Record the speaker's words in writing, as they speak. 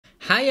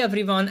Hi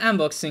everyone,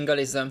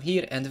 Unboxingalism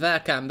here and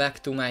welcome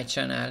back to my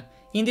channel.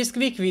 In this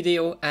quick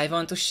video, I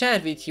want to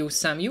share with you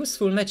some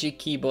useful Magic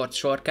Keyboard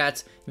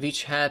shortcuts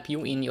which help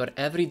you in your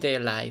everyday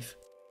life.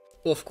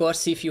 Of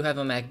course, if you have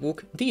a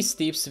MacBook, these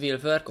tips will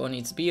work on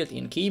its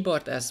built-in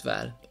keyboard as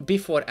well.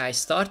 Before I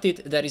start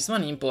it, there is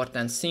one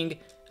important thing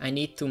I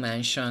need to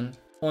mention.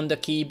 On the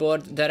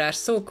keyboard, there are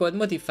so-called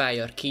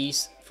modifier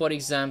keys, for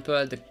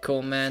example the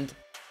Command,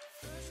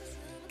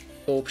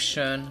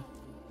 Option,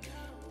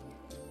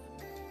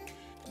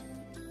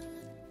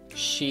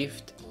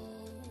 Shift,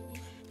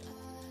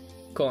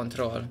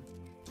 Control.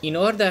 In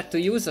order to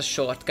use a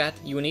shortcut,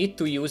 you need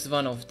to use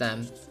one of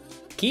them.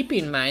 Keep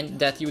in mind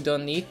that you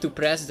don't need to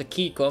press the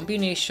key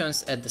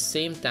combinations at the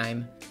same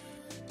time.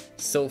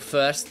 So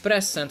first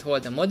press and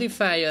hold the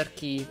modifier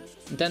key,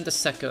 then the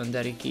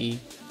secondary key.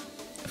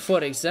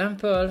 For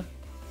example,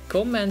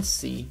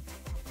 Command-C.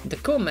 The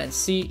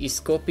Command-C is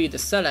copy the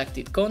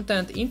selected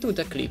content into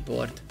the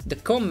clipboard. The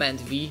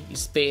Command-V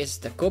is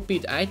paste the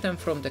copied item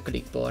from the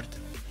clipboard.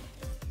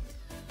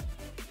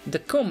 The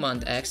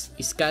Command-X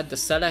is cut the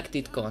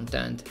selected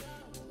content.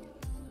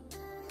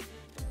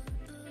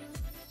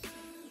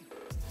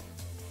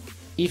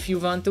 If you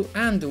want to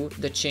undo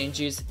the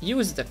changes,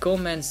 use the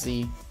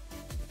Command-Z.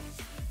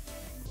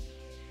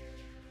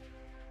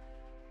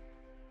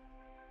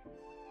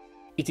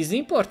 It is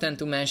important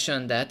to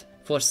mention that,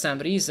 for some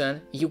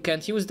reason, you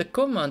can't use the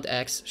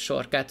Command-X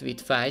shortcut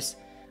with files,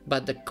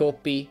 but the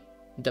copy,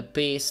 the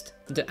paste,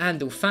 the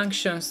undo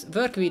functions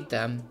work with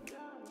them.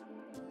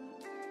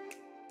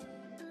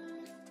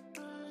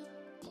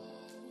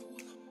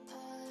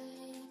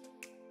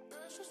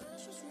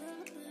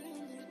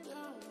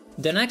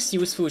 The next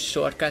useful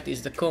shortcut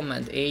is the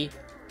Command-A.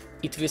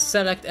 It will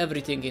select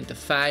everything in the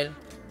file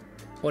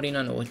or in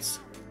a notes.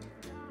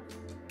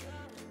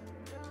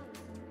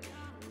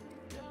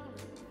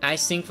 I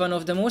think one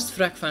of the most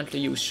frequently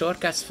used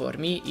shortcuts for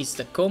me is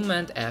the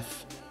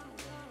Command-F.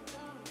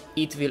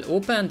 It will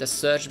open the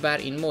search bar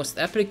in most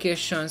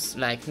applications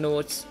like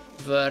Notes,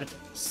 Word,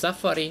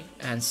 Safari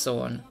and so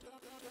on.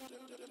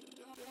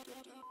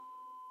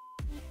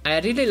 I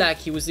really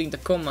like using the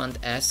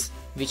Command-S,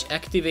 which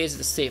activates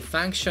the save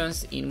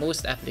functions in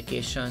most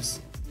applications.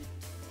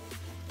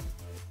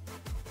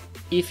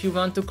 If you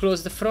want to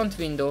close the front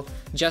window,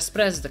 just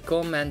press the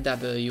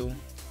Command-W.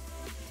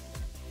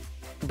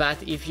 But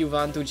if you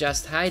want to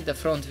just hide the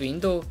front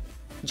window,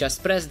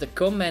 just press the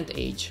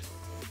Command-H.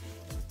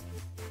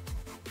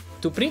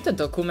 To print a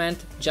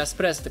document, just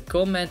press the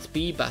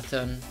Command-P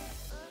button.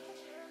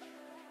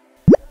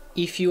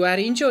 If you are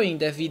enjoying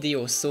the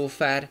video so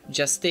far,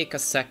 just take a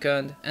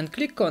second and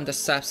click on the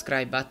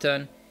subscribe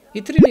button.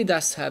 It really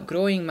does help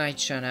growing my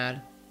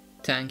channel.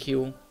 Thank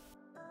you.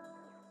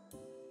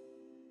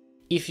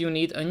 If you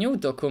need a new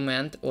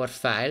document or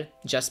file,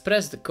 just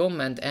press the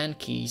Command-N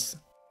keys.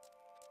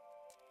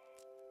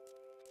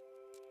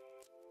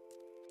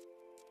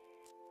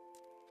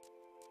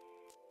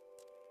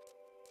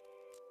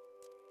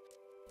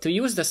 To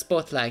use the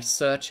Spotlight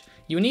search,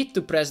 you need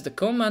to press the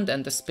Command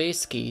and the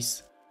space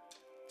keys.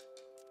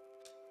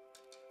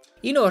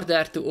 In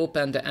order to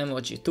open the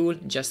emoji tool,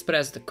 just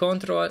press the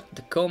Control,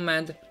 the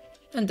Command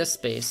and the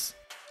space.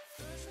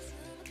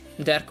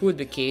 There could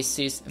be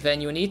cases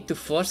when you need to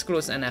force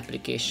close an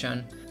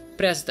application.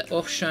 Press the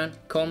Option,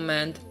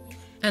 Command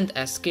and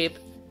Escape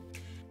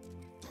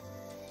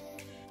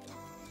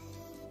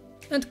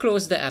and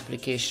close the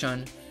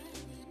application.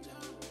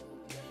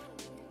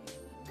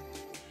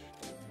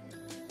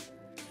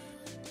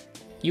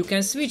 You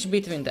can switch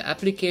between the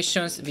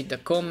applications with the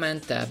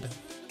Command tab.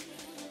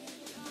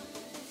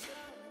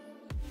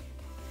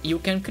 You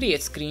can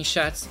create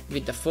screenshots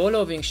with the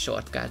following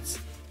shortcuts.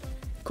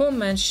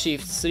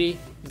 Command-Shift-3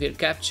 will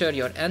capture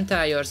your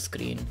entire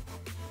screen.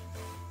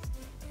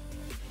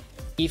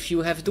 If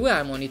you have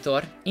dual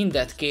monitor, in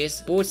that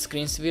case both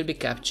screens will be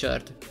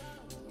captured.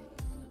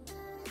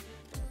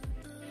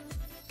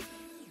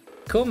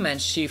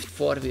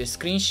 Command-Shift-4 will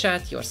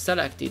screenshot your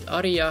selected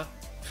area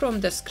from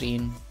the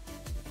screen.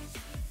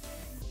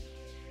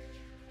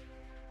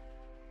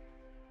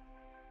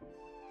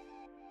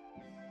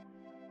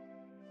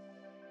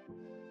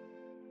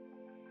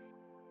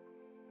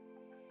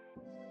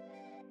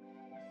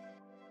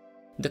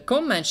 The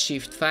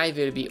Command-Shift-5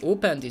 will be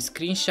open the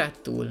screenshot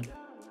tool.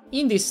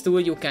 In this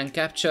tool you can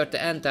capture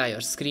the entire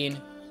screen,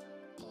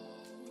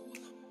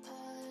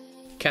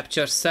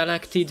 capture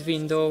selected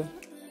window,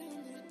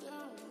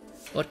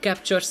 or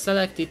capture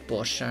selected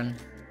portion.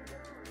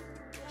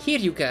 Here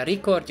you can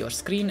record your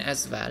screen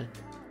as well.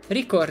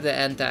 Record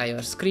the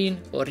entire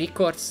screen or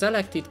record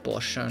selected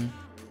portion.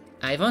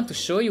 I want to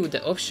show you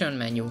the option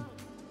menu.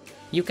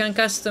 You can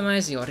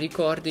customize your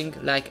recording,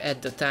 like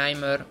add the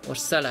timer or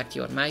select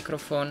your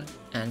microphone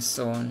and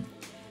so on.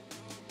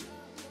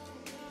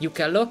 You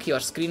can lock your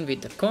screen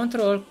with the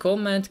Control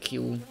Command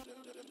Q.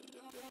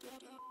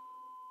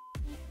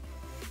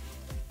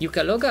 You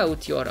can log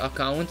out your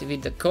account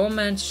with the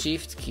Command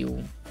Shift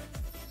Q.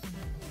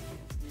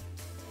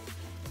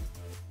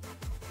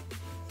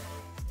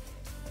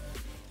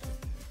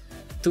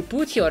 To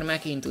put your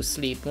Mac into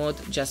sleep mode,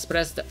 just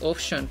press the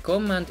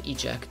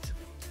Option-Command-Eject.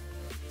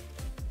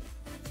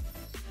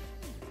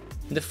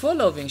 The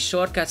following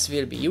shortcuts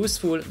will be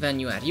useful when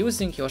you are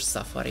using your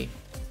Safari.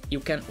 You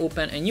can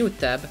open a new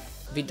tab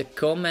with the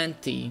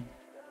Command T.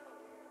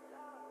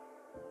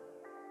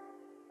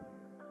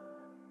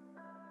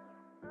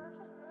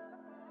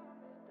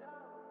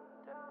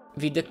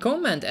 With the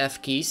Command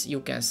F keys,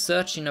 you can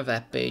search in a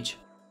web page.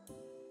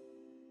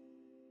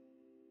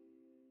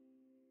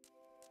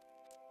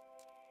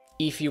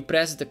 If you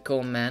press the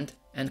command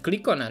and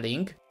click on a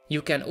link,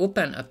 you can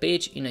open a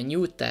page in a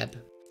new tab.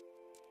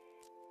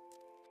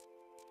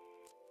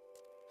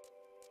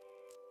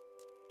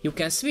 You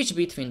can switch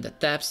between the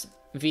tabs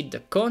with the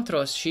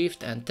Ctrl,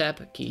 Shift and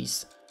Tab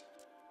keys.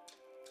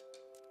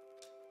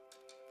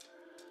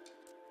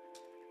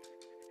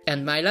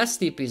 And my last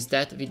tip is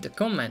that with the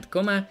Command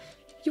Comma,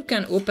 you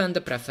can open the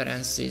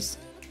preferences.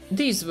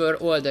 These were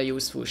all the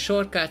useful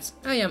shortcuts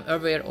I am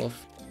aware of.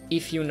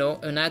 If you know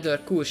another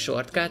cool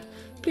shortcut,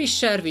 please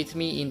share with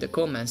me in the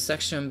comment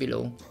section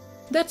below.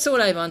 That's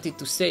all I wanted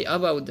to say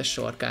about the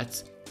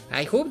shortcuts.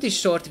 I hope this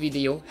short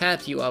video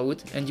helped you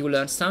out and you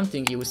learned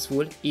something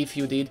useful. If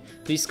you did,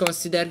 please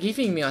consider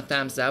giving me a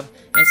thumbs up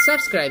and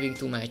subscribing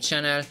to my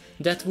channel.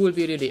 That would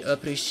be really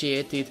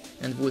appreciated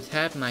and would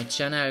help my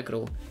channel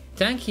grow.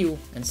 Thank you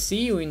and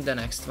see you in the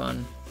next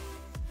one.